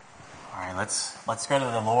right, let's go to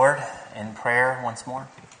the Lord in prayer once more.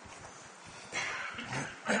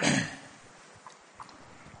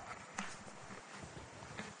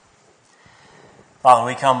 Father,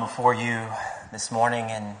 we come before you this morning,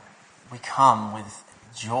 and we come with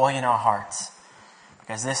joy in our hearts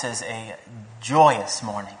because this is a joyous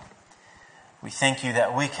morning. We thank you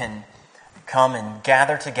that we can come and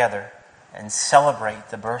gather together and celebrate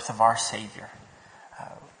the birth of our Savior.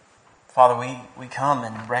 Father, we come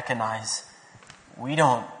and recognize we're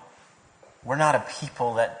not a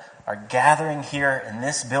people that are gathering here in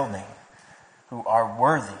this building who are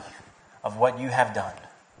worthy of what you have done.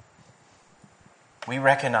 We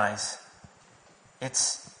recognize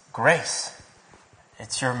it's grace.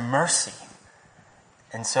 It's your mercy.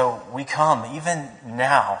 And so we come, even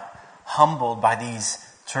now, humbled by these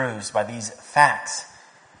truths, by these facts.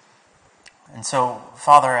 And so,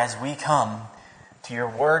 Father, as we come to your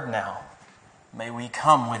word now, may we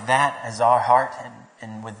come with that as our heart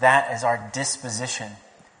and with that as our disposition.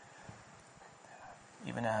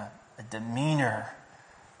 Even a demeanor,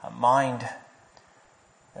 a mind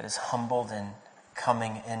that is humbled and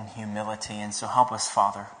coming in humility. And so help us,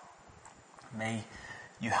 Father. May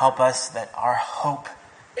you help us that our hope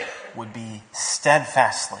would be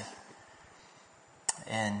steadfastly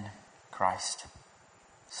in Christ.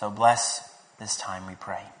 So bless this time, we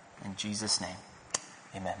pray. In Jesus' name,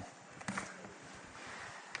 amen.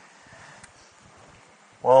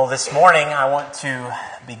 Well, this morning I want to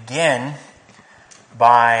begin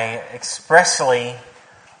by expressly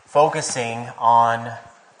focusing on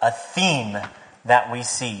a theme that we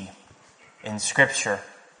see in Scripture.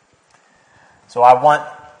 So I want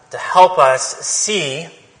to help us see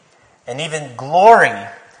and even glory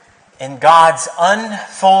in God's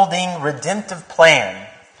unfolding redemptive plan.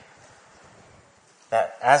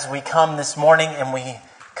 That as we come this morning and we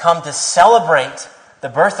come to celebrate the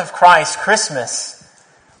birth of Christ, Christmas,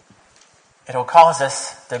 it'll cause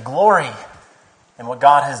us to glory in what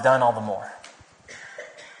God has done all the more.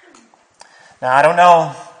 Now, I don't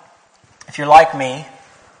know if you're like me,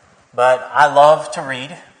 but I love to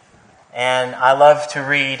read, and I love to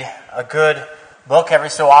read a good book every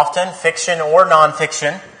so often, fiction or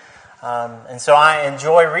nonfiction, and so I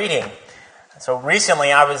enjoy reading. So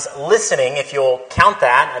recently I was listening, if you'll count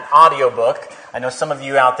that, an audiobook. I know some of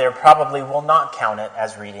you out there probably will not count it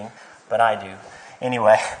as reading, but I do.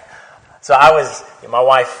 Anyway, so my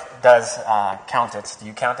wife does count it. Do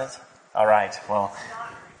you count it? All right, well,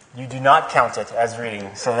 you do not count it as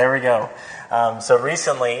reading, so there we go. So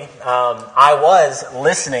recently, I was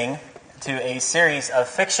listening to a series of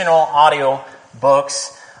fictional audio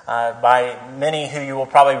books by many who you will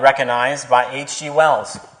probably recognize, by H.G.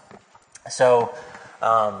 Wells. So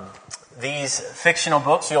these fictional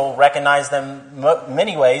books, you'll recognize them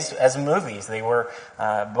many ways as movies. They were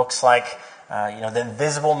books like The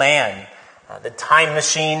Invisible Man, The Time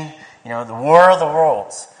Machine, The War of the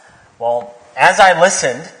Worlds. Well, as I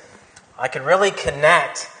listened, I could really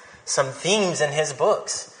connect some themes in his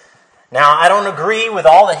books. Now, I don't agree with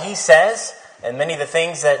all that he says and many of the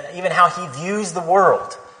things that, even how he views the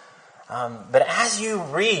world. But as you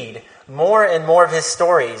read more and more of his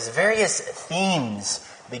stories, various themes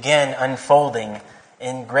begin unfolding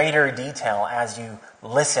in greater detail as you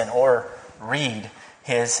listen or read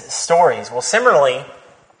his stories. Well, similarly,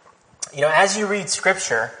 as you read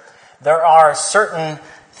Scripture, there are certain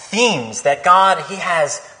themes that God, He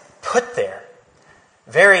has put there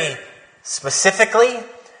very specifically,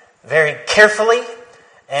 very carefully,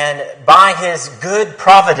 and by His good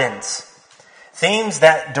providence. Themes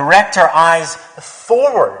that direct our eyes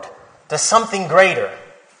forward to something greater.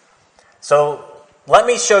 So let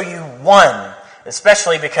me show you one,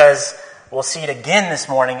 especially because we'll see it again this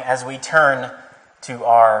morning as we turn to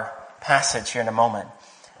our passage here in a moment.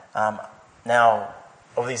 Now,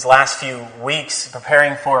 over these last few weeks,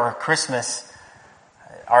 preparing for Christmas,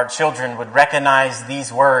 our children would recognize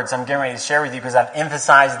these words I'm getting ready to share with you because I've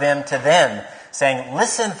emphasized them to them, saying,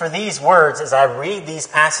 listen for these words as I read these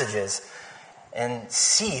passages and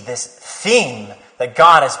see this theme that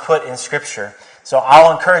God has put in Scripture. So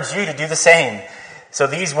I'll encourage you to do the same. So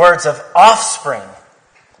these words of offspring,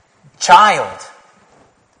 child,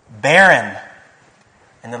 barren,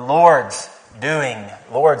 and the Lord's doing,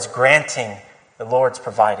 Lord's granting, the Lord's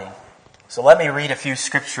providing. So let me read a few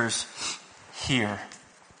scriptures here.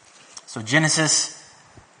 So Genesis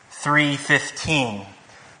 3:15,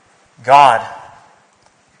 God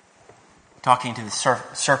talking to the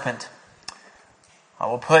serpent, I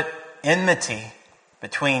will put enmity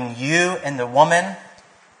between you and the woman,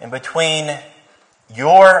 and between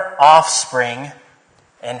your offspring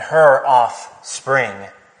and her offspring.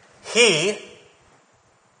 He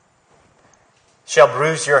shall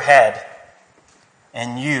bruise your head,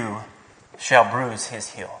 and you shall bruise his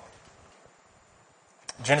heel.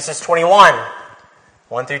 Genesis 21,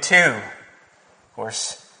 1 through 2. Of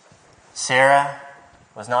course, Sarah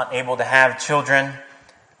was not able to have children,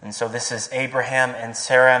 and so this is Abraham and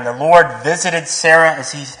Sarah. And the Lord visited Sarah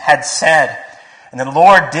as he had said. And the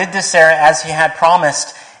Lord did to Sarah as he had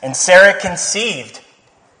promised. And Sarah conceived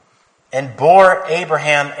and bore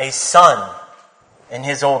Abraham a son in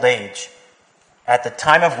his old age, at the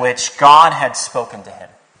time of which God had spoken to him.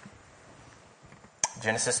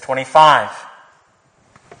 Genesis 25.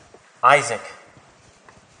 Isaac.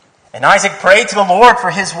 And Isaac prayed to the Lord for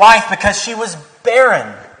his wife because she was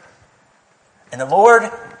barren. And the Lord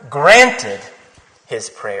granted his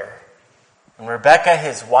prayer. And Rebekah,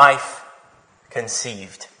 his wife,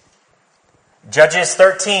 conceived. Judges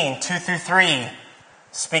 13, 2 through 3.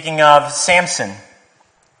 Speaking of Samson.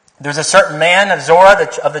 There's a certain man of Zorah,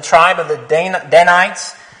 of the tribe of the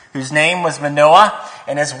Danites, whose name was Manoah,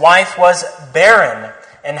 and his wife was barren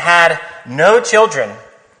and had no children.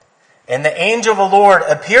 And the angel of the Lord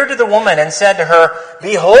appeared to the woman and said to her,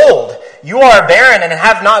 Behold, you are barren and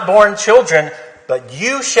have not borne children, but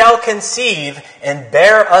you shall conceive and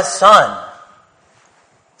bear a son.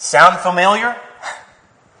 Sound familiar?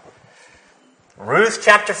 Ruth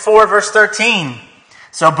chapter 4, verse 13.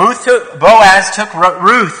 So Boaz took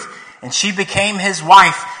Ruth, and she became his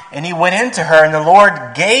wife, and he went into her, and the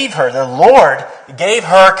Lord gave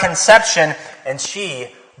her conception, and she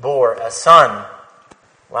bore a son.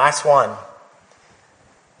 Last one.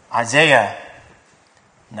 Isaiah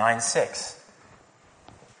 9:6.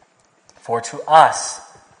 For to us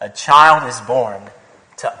a child is born,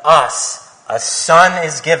 to us a son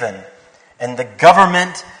is given, and the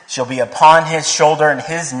government shall be upon his shoulder, and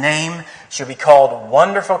his name shall be called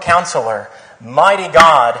Wonderful Counselor, Mighty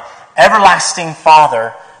God, Everlasting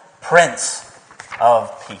Father, Prince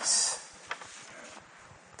of Peace.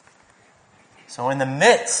 So in the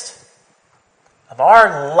midst of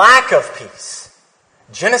our lack of peace,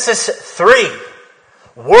 Genesis 3,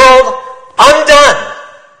 world undone,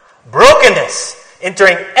 brokenness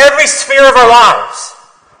entering every sphere of our lives,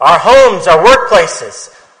 our homes, our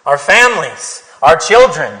workplaces, our families, our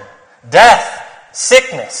children, death,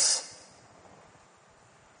 sickness.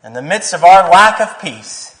 In the midst of our lack of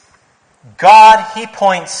peace, God, He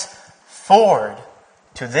points forward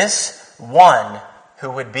to this one who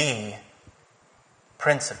would be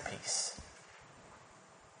Prince of Peace.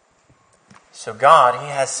 So God, He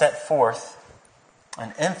has set forth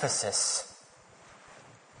an emphasis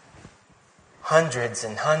hundreds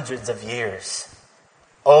and hundreds of years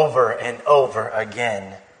over and over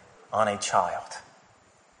again on a child,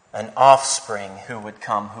 an offspring who would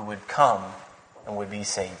come and would be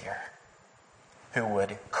Savior, who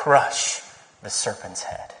would crush the serpent's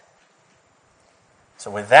head. So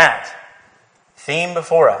with that theme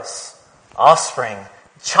before us, offspring,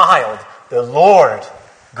 child, the Lord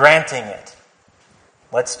granting it,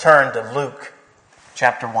 let's turn to Luke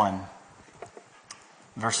chapter 1,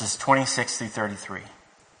 verses 26 through 33.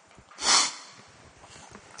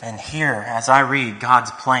 And here, as I read God's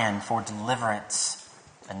plan for deliverance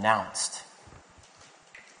announced,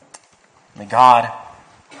 may God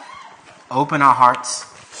open our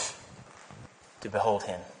hearts to behold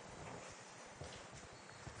Him.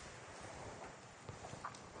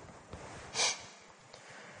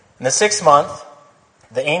 In the 6th month,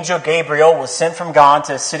 the angel Gabriel was sent from God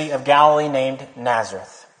to a city of Galilee named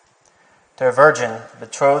Nazareth, to a virgin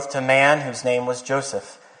betrothed to a man whose name was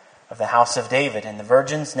Joseph, of the house of David, and the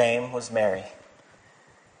virgin's name was Mary.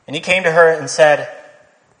 And he came to her and said,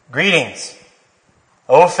 Greetings,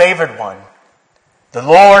 O favored one, the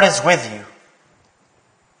Lord is with you.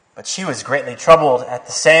 But she was greatly troubled at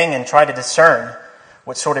the saying and tried to discern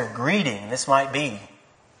what sort of greeting this might be.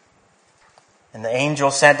 And the angel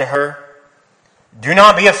said to her, Do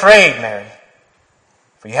not be afraid, Mary,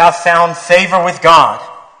 for you have found favor with God.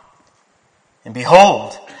 And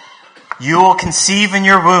behold, you will conceive in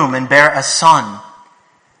your womb and bear a son,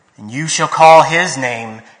 and you shall call his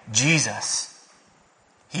name Jesus.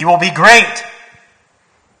 He will be great,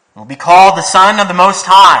 and will be called the Son of the Most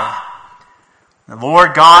High. The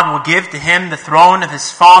Lord God will give to him the throne of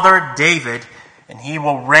his father David, and he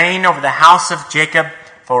will reign over the house of Jacob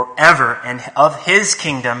forever, and of his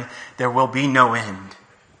kingdom there will be no end.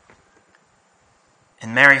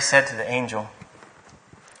 And Mary said to the angel,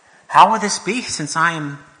 How will this be since I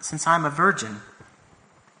am a virgin?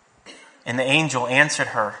 And the angel answered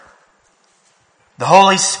her, The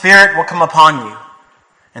Holy Spirit will come upon you,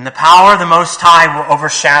 and the power of the Most High will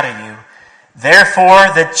overshadow you.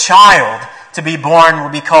 Therefore the child to be born will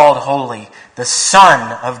be called Holy, the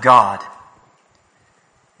Son of God.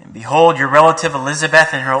 And behold, your relative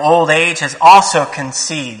Elizabeth in her old age has also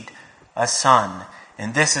conceived a son.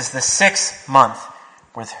 And this is the 6th month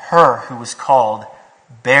with her who was called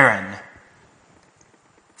barren.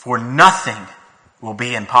 For nothing will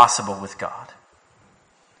be impossible with God.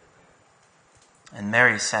 And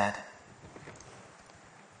Mary said,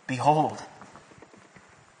 Behold,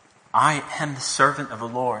 I am the servant of the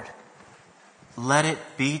Lord. Let it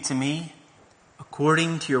be to me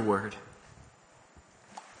according to your word.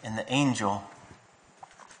 And the angel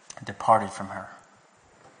departed from her.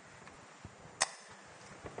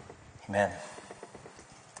 Amen.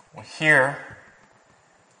 Well, here,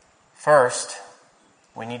 first,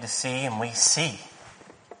 we need to see, and we see,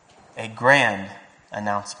 a grand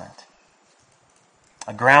announcement.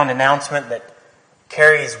 A grand announcement that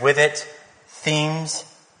carries with it themes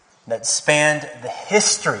that spanned the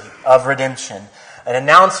history of redemption. An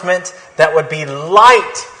announcement that would be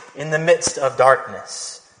light in the midst of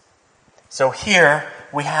darkness. So here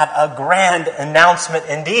we have a grand announcement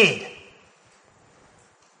indeed.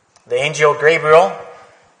 The angel Gabriel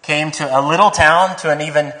came to a little town, to an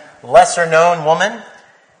even lesser known woman,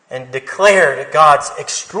 and declared God's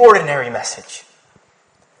extraordinary message.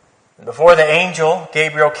 Before the angel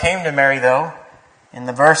Gabriel came to Mary, though, in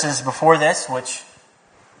the verses before this, which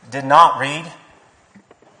did not read,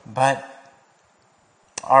 but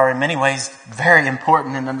are in many ways very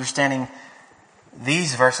important in understanding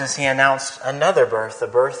these verses, he announced another birth, the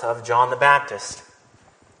birth of John the Baptist.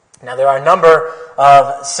 Now, there are a number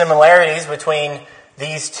of similarities between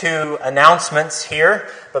these two announcements here,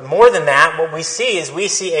 but more than that, what we see is we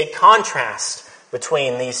see a contrast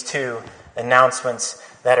between these two announcements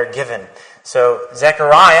that are given. So,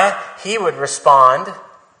 Zechariah, he would respond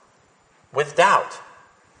with doubt,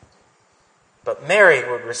 but Mary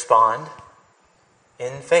would respond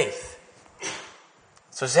in faith.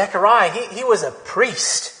 So Zechariah, he was a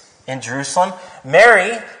priest in Jerusalem.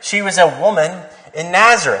 Mary, she was a woman in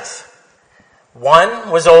Nazareth.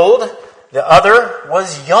 One was old, the other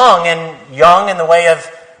was young in the way of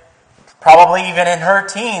probably even in her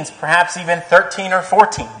teens, perhaps even 13 or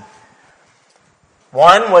 14.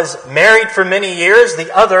 One was married for many years,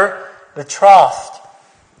 the other betrothed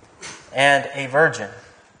and a virgin.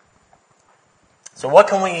 So what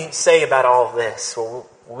can we say about all of this? Well,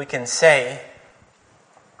 we can say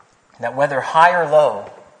that whether high or low,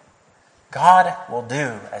 God will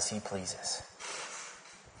do as He pleases.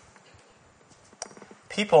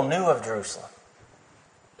 People knew of Jerusalem.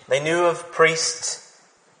 They knew of priests.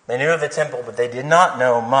 They knew of the temple, but they did not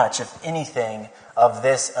know much, if anything, of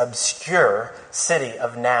this obscure city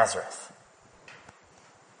of Nazareth.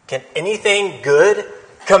 Can anything good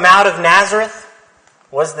come out of Nazareth?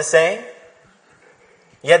 Was the saying.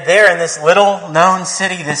 Yet there in this little known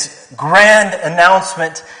city, this grand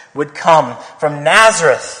announcement would come from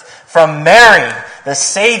Nazareth, from Mary, the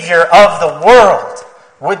Savior of the world,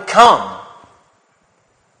 would come.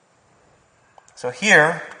 So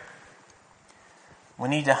here, we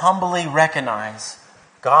need to humbly recognize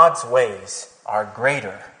God's ways are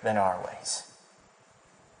greater than our ways.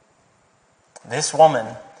 This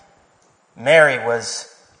woman, Mary,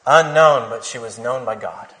 was unknown, but she was known by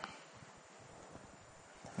God.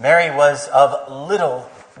 Mary was of little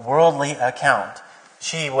worldly account.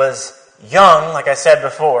 She was young, like I said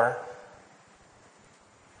before,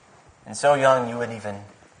 and so young you wouldn't even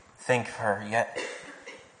think of her, yet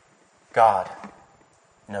God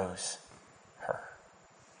knows her.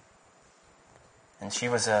 And she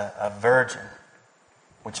was a virgin,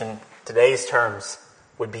 which in today's terms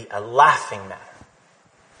would be a laughing matter.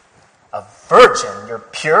 A virgin, you're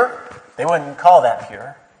pure? They wouldn't call that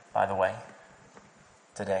pure, by the way,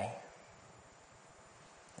 today.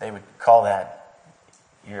 They would call that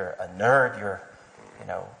you're a nerd,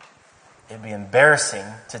 it'd be embarrassing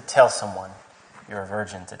to tell someone you're a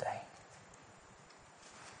virgin today.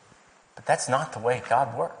 But that's not the way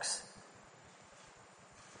God works.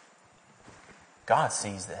 God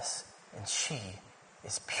sees this, and she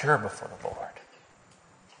is pure before the Lord.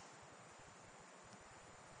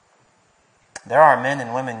 There are men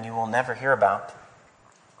and women you will never hear about.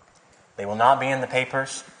 They will not be in the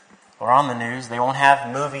papers or on the news. They won't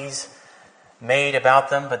have movies made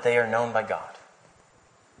about them, but they are known by God.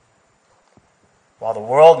 While the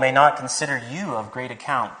world may not consider you of great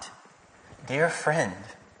account, dear friend,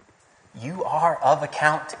 you are of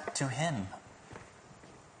account to Him.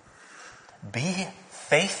 Be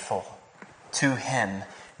faithful to Him.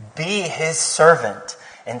 Be His servant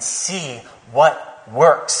and see what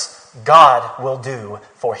works God will do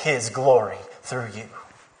for His glory through you.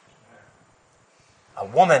 A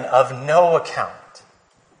woman of no account,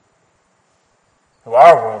 who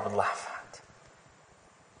our world would laugh at,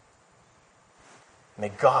 May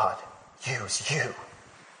God use you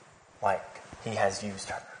like he has used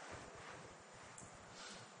her.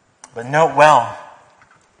 But note well,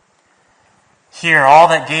 here, all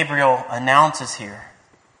that Gabriel announces here,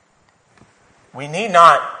 we need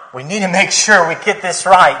to make sure we get this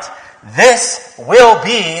right. This will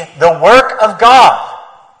be the work of God.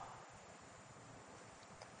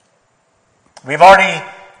 We've already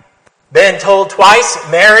been told twice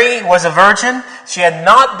Mary was a virgin. She had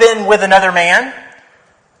not been with another man,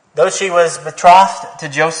 though she was betrothed to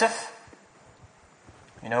Joseph.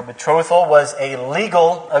 Betrothal was a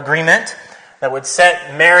legal agreement that would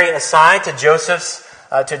set Mary aside to Joseph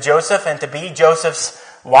and to be Joseph's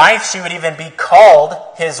wife. She would even be called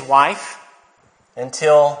his wife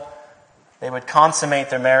until they would consummate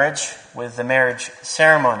their marriage with the marriage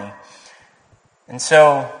ceremony. And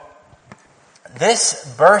so,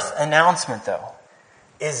 this birth announcement, though,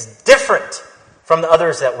 is different from the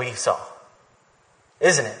others that we saw.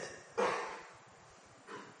 Isn't it?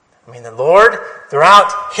 The Lord,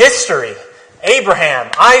 throughout history, Abraham,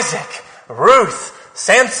 Isaac, Ruth,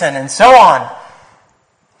 Samson, and so on,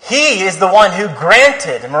 He is the one who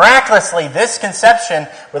granted, miraculously, this conception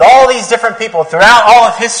with all these different people throughout all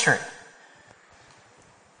of history.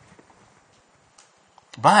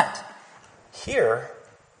 But here,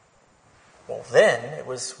 then it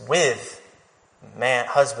was with man,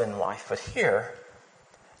 husband, wife. But here,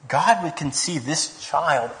 God would conceive this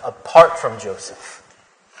child apart from Joseph.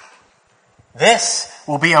 This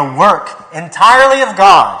will be a work entirely of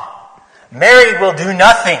God. Mary will do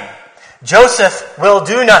nothing. Joseph will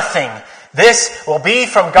do nothing. This will be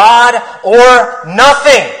from God or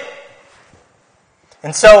nothing.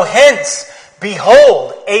 And so hence,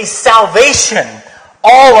 behold, a salvation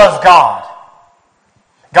all of God.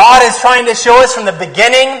 God is trying to show us from the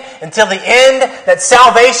beginning until the end that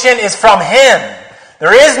salvation is from Him.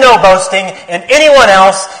 There is no boasting in anyone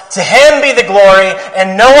else. To Him be the glory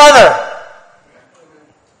and no other.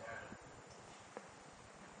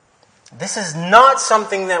 This is not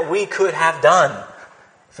something that we could have done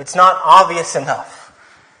if it's not obvious enough.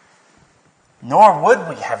 Nor would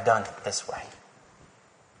we have done it this way.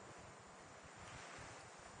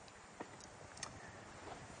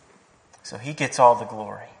 So He gets all the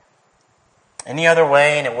glory. Any other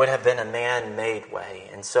way, and it would have been a man-made way.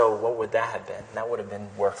 And so what would that have been? That would have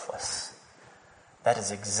been worthless. That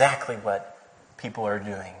is exactly what people are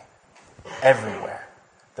doing everywhere.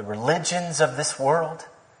 The religions of this world,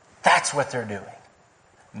 that's what they're doing.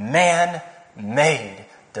 Man-made,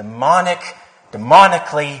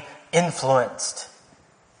 demonically influenced,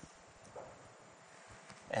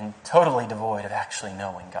 and totally devoid of actually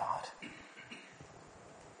knowing God.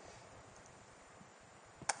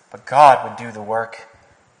 But God would do the work,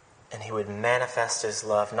 and He would manifest His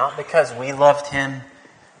love, not because we loved Him,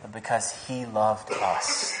 but because He loved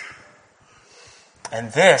us.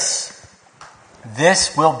 And this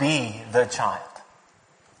will be the child.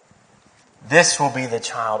 This will be the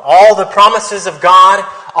child. All the promises of God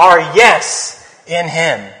are yes in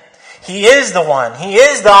Him. He is the one. He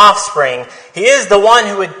is the offspring. He is the one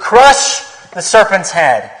who would crush the serpent's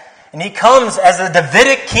head. And He comes as the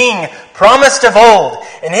Davidic king promised of old.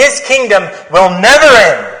 And His kingdom will never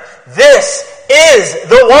end. This is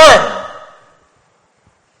the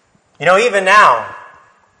one. Even now,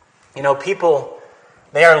 people,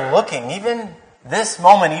 they are looking, even this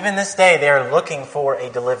moment, even this day, they are looking for a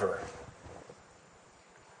deliverer.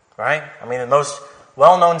 Right? The most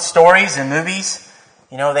well-known stories and movies,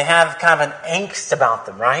 they have kind of an angst about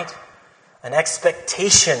them, right? An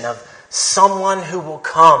expectation of someone who will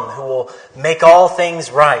come, who will make all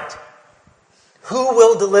things right. Who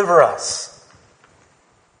will deliver us?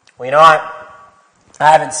 Well, I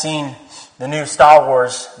haven't seen the new Star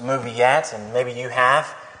Wars movie yet, and maybe you have.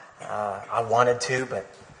 I wanted to, but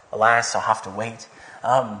alas, I'll have to wait.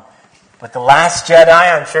 But The Last Jedi,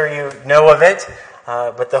 I'm sure you know of it.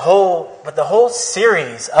 But the whole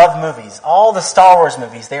series of movies, all the Star Wars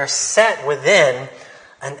movies, they are set within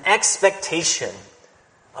an expectation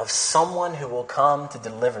of someone who will come to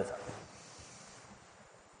deliver them.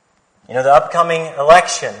 The upcoming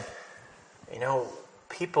election,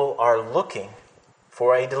 people are looking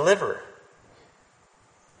for a deliverer.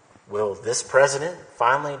 Will this president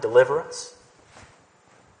finally deliver us?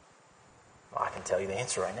 Well, I can tell you the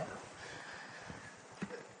answer right now.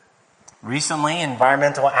 Recently,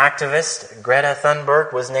 environmental activist Greta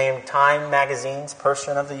Thunberg was named Time Magazine's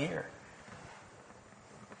Person of the Year.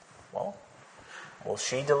 Well, will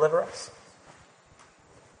she deliver us?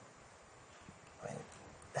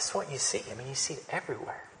 That's what you see. You see it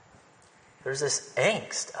everywhere. There's this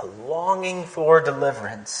angst, a longing for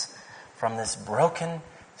deliverance from this broken,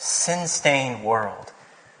 sin-stained world.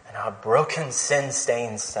 and our broken,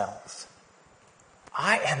 sin-stained selves.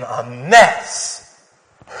 I am a mess.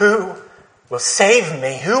 Who will save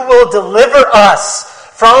me? Who will deliver us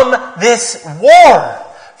from this war,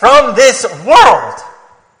 from this world,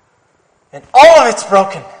 and all of its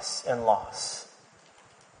brokenness and loss?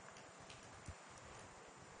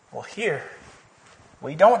 Well, here,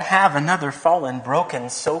 we don't have another fallen, broken,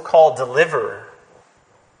 so-called deliverer.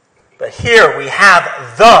 But here we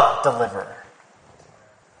have the deliverer.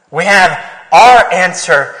 We have our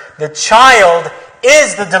answer. The child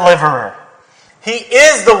is the deliverer. He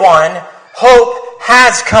is the one. Hope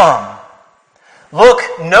has come. Look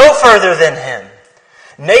no further than him.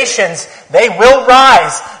 Nations, they will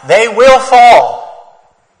rise. They will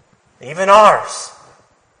fall. Even ours.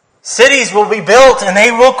 Cities will be built and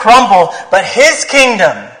they will crumble. But his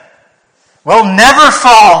kingdom will never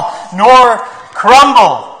fall nor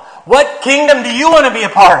crumble. What kingdom do you want to be a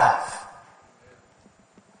part of?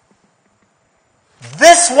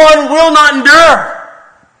 This one will not endure.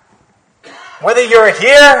 Whether you're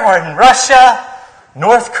here or in Russia,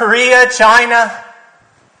 North Korea, China,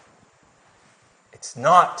 it's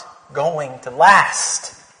not going to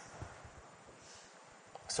last.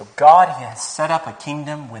 So God has set up a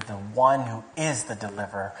kingdom with the one who is the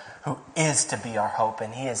deliverer, who is to be our hope.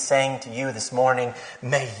 And he is saying to you this morning,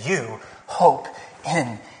 may you hope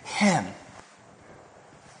in him.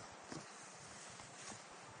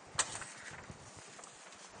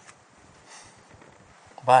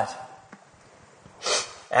 But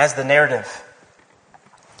as the narrative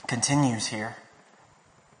continues here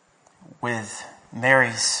with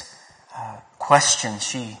Mary's question,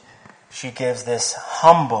 she gives this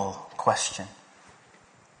humble question.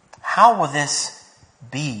 How will this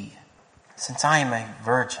be since I am a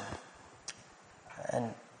virgin?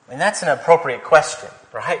 And that's an appropriate question,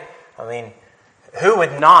 right? I mean, who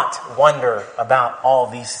would not wonder about all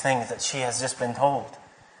these things that she has just been told?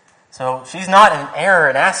 So she's not in error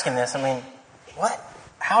in asking this. I mean, what?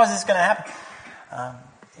 How is this going to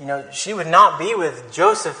happen? She would not be with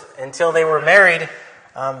Joseph until they were married.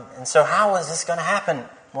 And so how is this going to happen?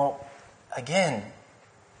 Well, again,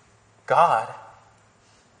 God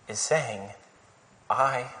is saying,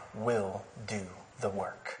 I will do the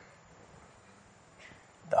work.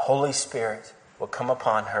 The Holy Spirit will come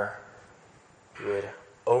upon her, would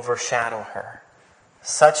overshadow her,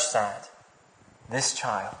 such that this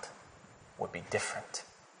child would be different.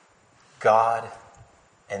 God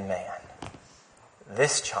and man.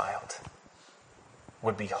 This child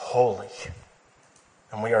would be holy.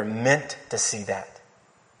 And we are meant to see that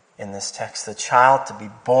in this text. The child to be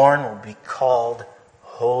born will be called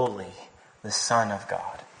holy, the Son of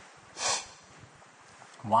God.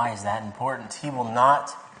 Why is that important? He will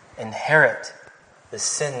not inherit the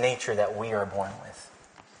sin nature that we are born with.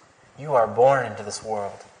 You are born into this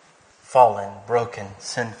world, fallen, broken,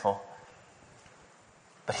 sinful.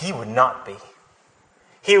 But he would not be.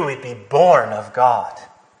 He would be born of God.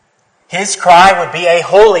 His cry would be a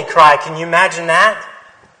holy cry. Can you imagine that?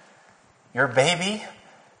 Your baby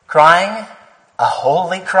crying a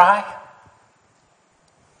holy cry?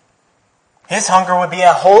 His hunger would be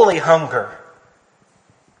a holy hunger.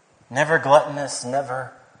 Never gluttonous,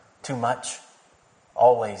 never too much.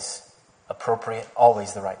 Always appropriate,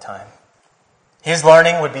 always the right time. His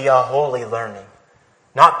learning would be a holy learning.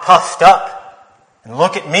 Not puffed up. And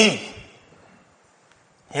look at me.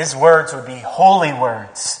 His words would be holy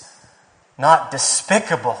words. Not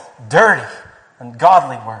despicable, dirty,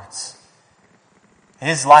 ungodly words.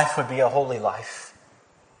 His life would be a holy life.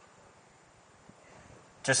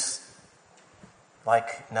 Just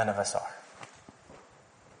like none of us are.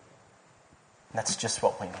 That's just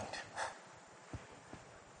what we need.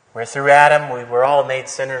 Where through Adam we were all made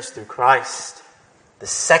sinners, through Christ, the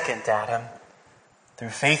second Adam, through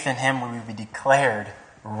faith in him we would be declared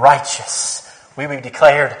righteous. We would be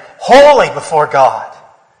declared holy before God.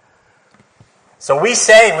 So we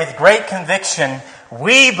say with great conviction,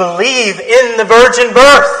 we believe in the virgin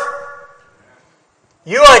birth.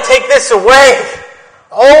 You want to take this away?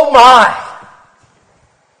 Oh my!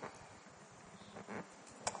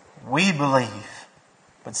 We believe.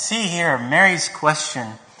 But see here, Mary's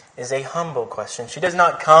question is a humble question. She does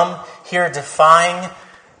not come here defying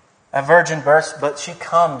a virgin birth, but she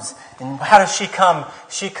comes. And how does she come?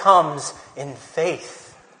 She comes in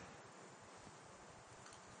faith.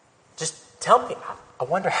 Just tell me, I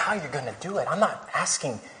wonder how you're going to do it. I'm not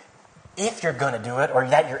asking if you're going to do it or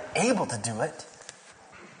that you're able to do it.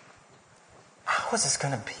 How is this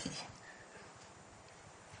going to be?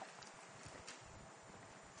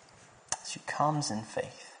 She comes in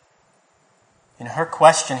faith. In her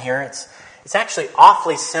question here, it's actually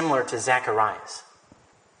awfully similar to Zacharias.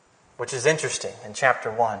 which is interesting in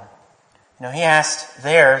chapter 1. He asked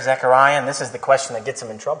there, Zechariah, and this is the question that gets him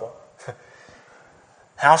in trouble.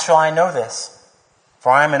 How shall I know this?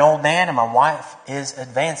 For I am an old man and my wife is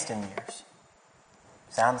advanced in years.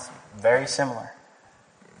 Sounds very similar.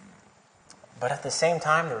 But at the same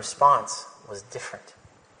time, the response was different.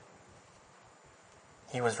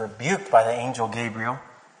 He was rebuked by the angel Gabriel.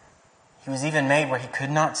 He was even made where he could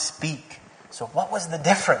not speak. So what was the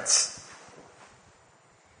difference?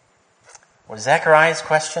 Well, Zechariah's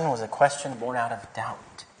question was a question born out of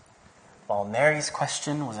doubt, while Mary's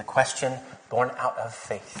question was a question born out of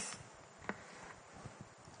faith.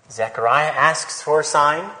 Zechariah asks for a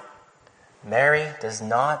sign. Mary does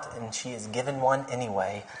not, and she is given one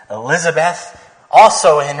anyway. Elizabeth,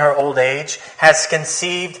 also in her old age, has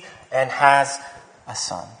conceived and has a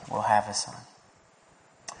son, will have a son.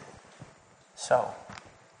 So,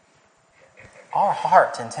 our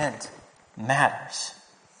heart intent matters.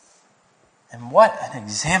 And what an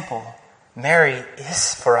example Mary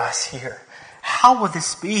is for us here. How will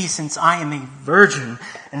this be since I am a virgin?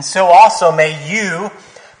 And so also may you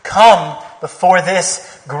come before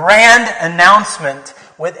this grand announcement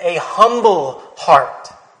with a humble heart.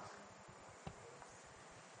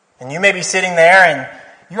 And you may be sitting there and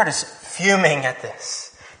you are just fuming at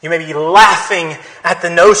this. You may be laughing at the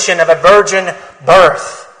notion of a virgin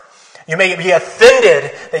birth. You may be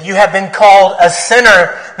offended that you have been called a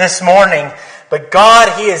sinner this morning. But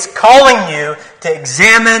God, He is calling you to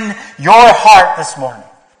examine your heart this morning.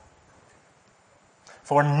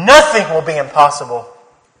 For nothing will be impossible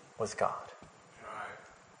with God.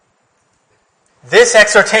 This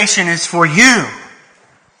exhortation is for you.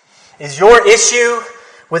 Is your issue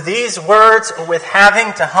with these words or with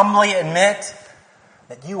having to humbly admit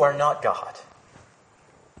that you are not God?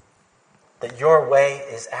 That your way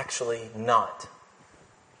is actually not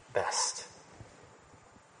best?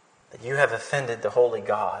 That you have offended the holy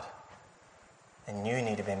God and you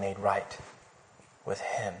need to be made right with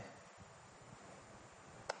Him?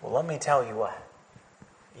 Well, let me tell you what.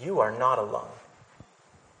 You are not alone.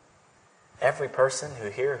 Every person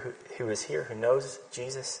who is here who knows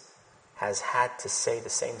Jesus has had to say the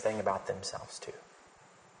same thing about themselves too.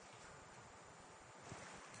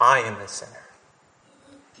 I am a sinner.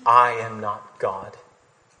 I am not God.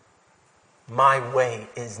 My way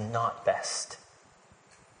is not best.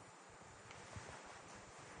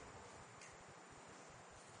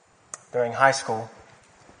 During high school,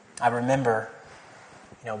 I remember,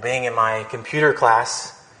 being in my computer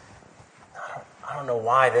class. I don't know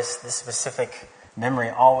why this specific memory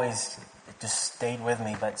always just stayed with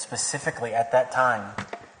me, but specifically at that time,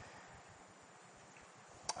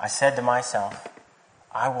 I said to myself,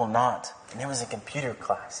 I will not, and it was a computer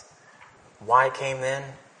class. Why came then?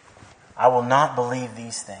 I will not believe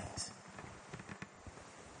these things.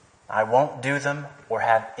 I won't do them or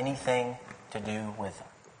have anything to do with them.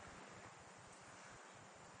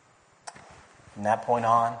 From that point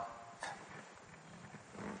on,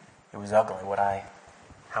 it was ugly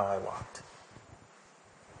how I walked.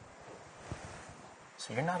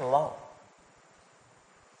 So you're not alone.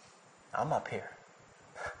 I'm up here.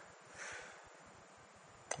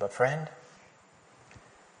 But friend,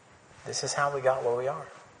 this is how we got where we are.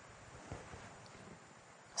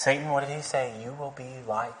 Satan, what did he say? You will be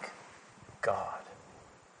like God.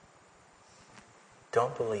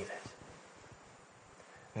 Don't believe it.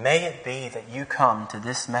 May it be that you come to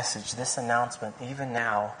this message, this announcement, even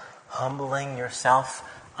now, humbling yourself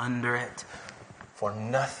under it, for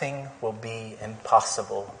nothing will be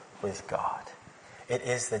impossible with God. It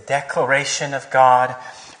is the declaration of God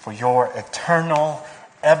for your eternal,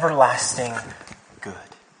 everlasting good.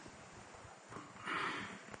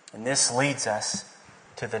 And this leads us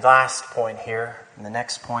to the last point here, and the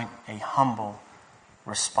next point, a humble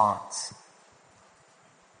response.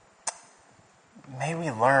 May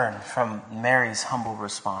we learn from Mary's humble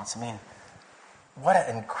response. What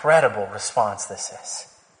an incredible response this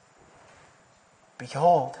is.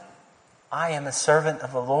 Behold, I am a servant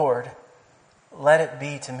of the Lord. Let it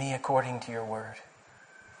be to me according to your word.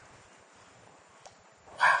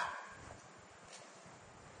 Wow.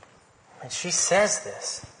 And she says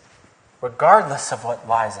this regardless of what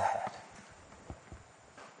lies ahead.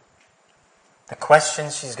 The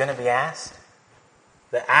questions she's going to be asked,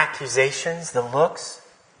 the accusations, the looks,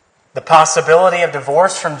 the possibility of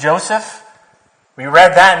divorce from Joseph. We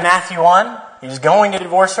read that in Matthew 1. He's going to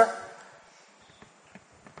divorce her.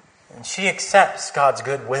 And she accepts God's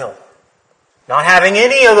good will, not having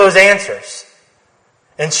any of those answers.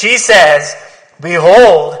 And she says,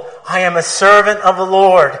 behold, I am a servant of the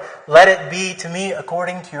Lord. Let it be to me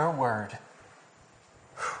according to your word.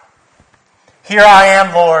 Here I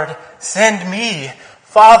am, Lord. Send me.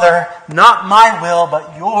 Father, not my will,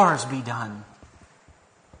 but yours be done.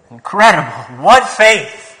 Incredible. What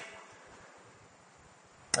faith.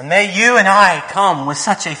 And may you and I come with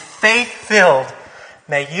such a faith-filled,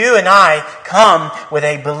 may you and I come with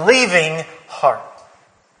a believing heart.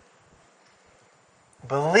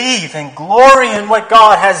 Believe and glory in what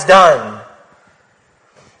God has done.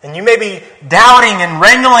 And you may be doubting and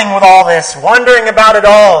wrangling with all this, wondering about it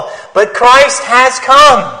all, but Christ has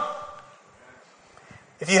come.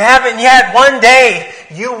 If you haven't yet, one day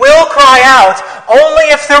you will cry out, only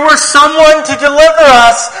if there were someone to deliver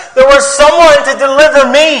us, there was someone to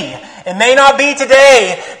deliver me. It may not be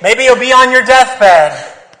today. Maybe you'll be on your deathbed.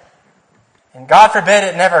 And God forbid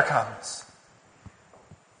it never comes.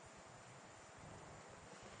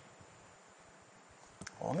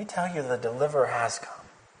 Well, let me tell you, the deliverer has come.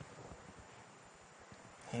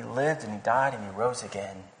 He lived and He died and He rose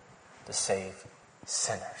again to save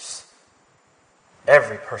sinners.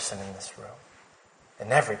 Every person in this room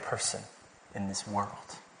and every person in this world.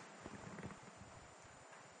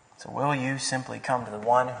 So will you simply come to the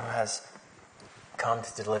one who has come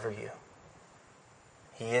to deliver you?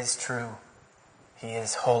 He is true. He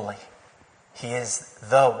is holy. He is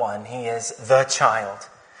the one. He is the child.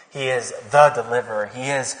 He is the deliverer. He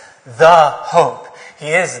is the hope. He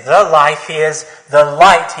is the life. He is the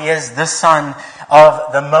light. He is the Son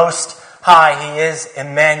of the Most High. He is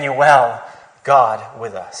Emmanuel, God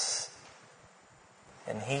with us.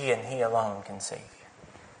 And He alone can save you.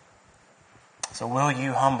 So will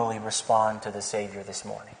you humbly respond to the Savior this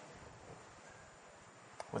morning?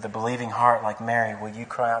 With a believing heart like Mary, will you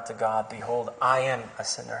cry out to God, behold, I am a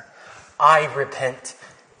sinner. I repent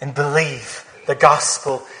and believe the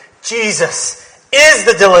gospel. Jesus is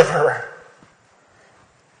the deliverer.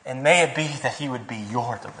 And may it be that He would be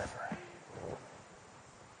your deliverer.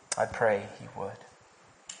 I pray He would.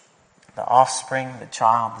 The offspring, the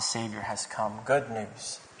child, the Savior has come. Good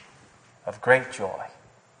news of great joy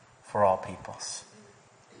for all peoples.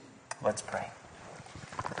 Let's pray.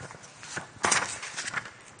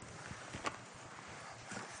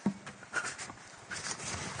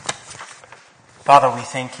 Father, we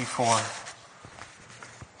thank You for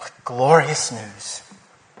glorious news.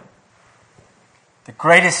 The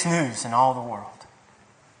greatest news in all the world.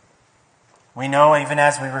 We know even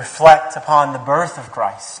as we reflect upon the birth of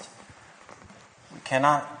Christ, we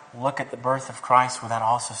cannot look at the birth of Christ without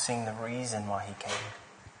also seeing the reason why He came.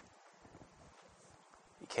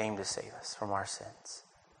 He came to save us from our sins.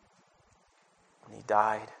 And He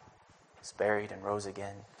died, was buried, and rose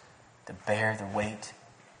again to bear the weight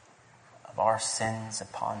of our sins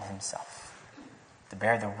upon Himself. To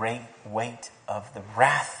bear the weight of the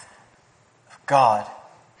wrath of God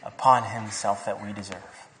upon Himself that we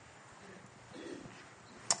deserve.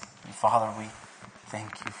 And Father, we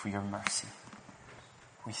thank You for Your mercy.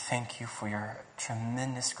 We thank You for Your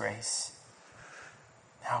tremendous grace.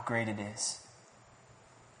 How great it is.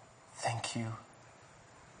 Thank You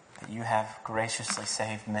that You have graciously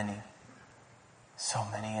saved many. So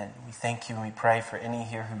many. And we thank You and we pray for any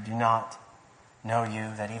here who do not know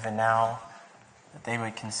You, that even now that they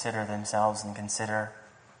would consider themselves and consider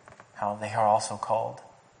how they are also called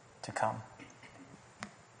to come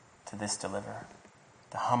to this deliverer,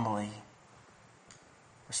 to humbly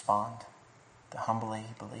respond, to humbly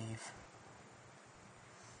believe.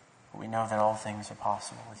 We know that all things are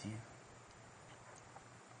possible with You.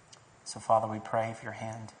 So, Father, we pray for Your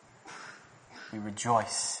hand. We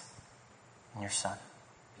rejoice in Your Son.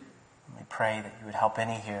 And we pray that You would help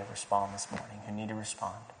any here respond this morning who need to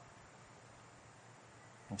respond.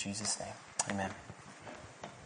 In Jesus' name, amen.